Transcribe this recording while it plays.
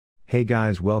Hey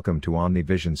guys, welcome to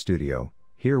Omnivision Studio.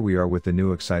 Here we are with the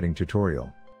new exciting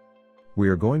tutorial. We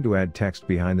are going to add text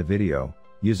behind the video,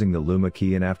 using the LUMA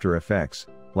key in After Effects,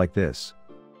 like this.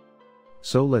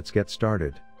 So let's get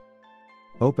started.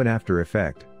 Open After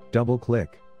Effects,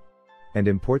 double-click, and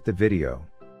import the video.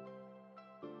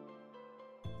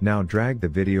 Now drag the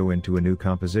video into a new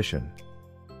composition.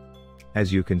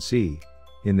 As you can see,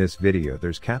 in this video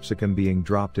there's capsicum being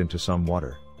dropped into some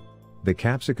water. The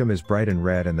capsicum is bright and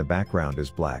red and the background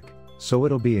is black, so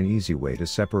it'll be an easy way to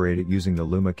separate it using the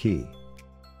LUMA key.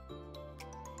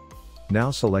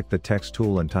 Now select the text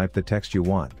tool and type the text you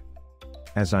want.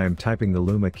 As I am typing the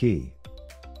LUMA key.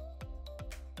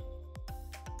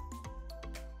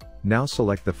 Now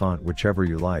select the font whichever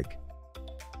you like.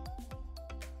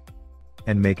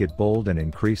 And make it bold and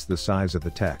increase the size of the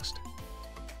text.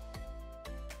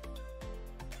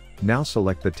 Now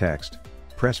select the text.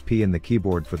 Press P in the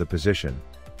keyboard for the position,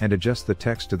 and adjust the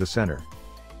text to the center.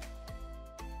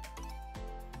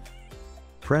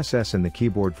 Press S in the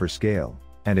keyboard for scale,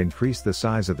 and increase the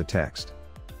size of the text.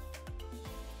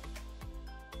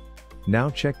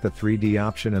 Now check the 3D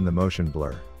option and the motion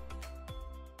blur.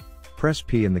 Press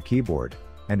P in the keyboard,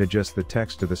 and adjust the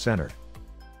text to the center.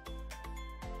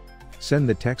 Send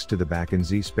the text to the back in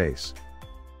Z space.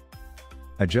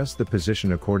 Adjust the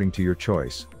position according to your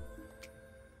choice.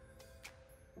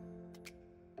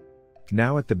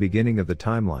 Now at the beginning of the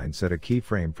timeline set a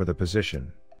keyframe for the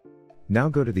position. Now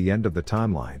go to the end of the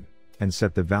timeline, and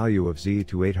set the value of Z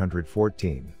to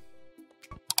 814.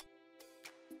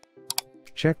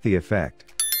 Check the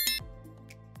effect.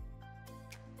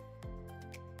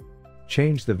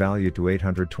 Change the value to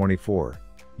 824,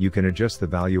 you can adjust the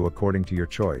value according to your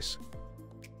choice.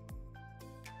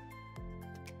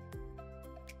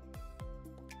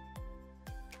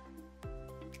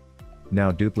 Now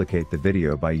duplicate the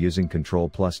video by using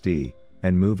Ctrl+D,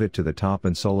 and move it to the top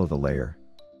and solo the layer.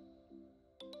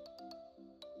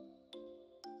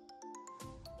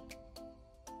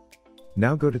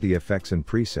 Now go to the Effects and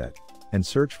Preset, and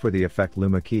search for the effect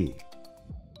LUMA key.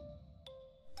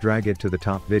 Drag it to the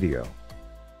top video.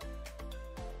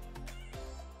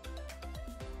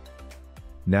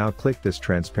 Now click this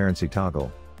transparency toggle,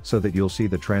 so that you'll see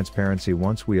the transparency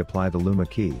once we apply the LUMA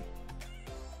key.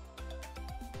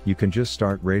 You can just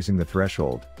start raising the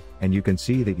threshold, and you can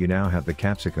see that you now have the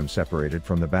capsicum separated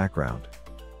from the background.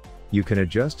 You can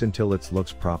adjust until it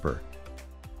looks proper.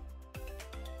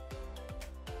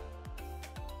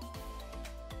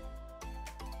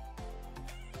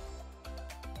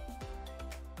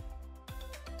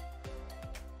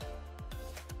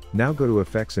 Now go to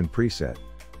Effects and Preset,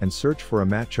 and search for a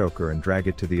matte choker and drag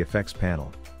it to the Effects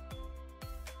panel.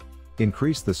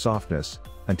 Increase the softness,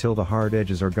 until the hard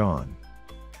edges are gone.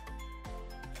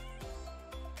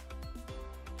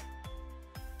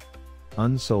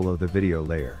 Unsolo the video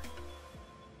layer.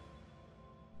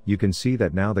 You can see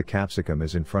that now the capsicum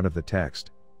is in front of the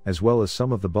text, as well as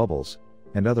some of the bubbles,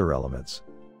 and other elements.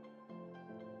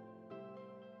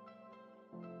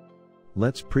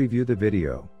 Let's preview the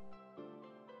video.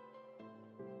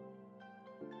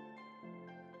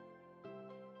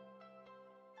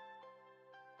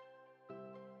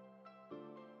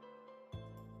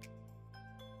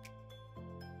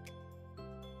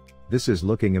 This is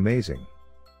looking amazing.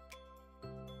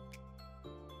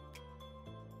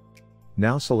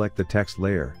 Now select the text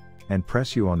layer, and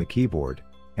press U on the keyboard,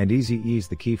 and ease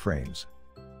the keyframes.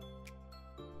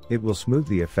 It will smooth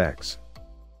the effects.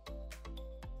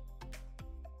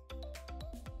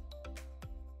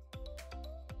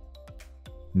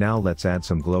 Now let's add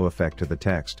some glow effect to the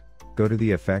text. Go to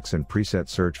the Effects and Preset,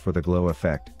 search for the glow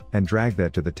effect, and drag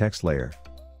that to the text layer.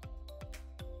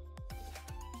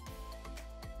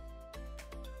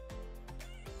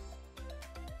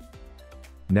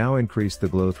 Now increase the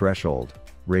glow threshold,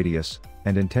 radius,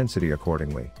 and intensity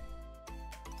accordingly.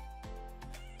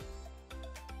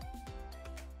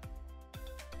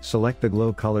 Select the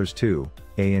glow colors to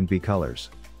A and B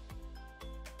colors.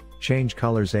 Change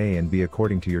colors A and B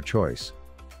according to your choice.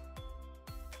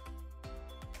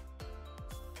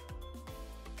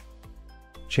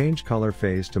 Change color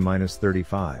phase to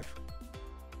 -35.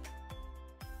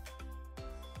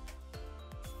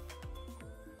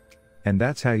 And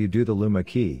that's how you do the LUMA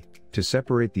key, to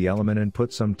separate the element and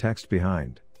put some text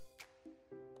behind.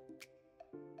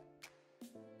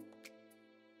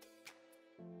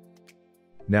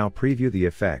 Now preview the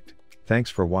effect.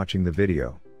 Thanks for watching the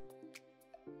video.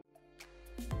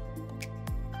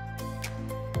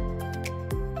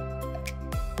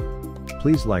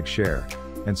 Please like, share,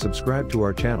 and subscribe to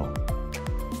our channel.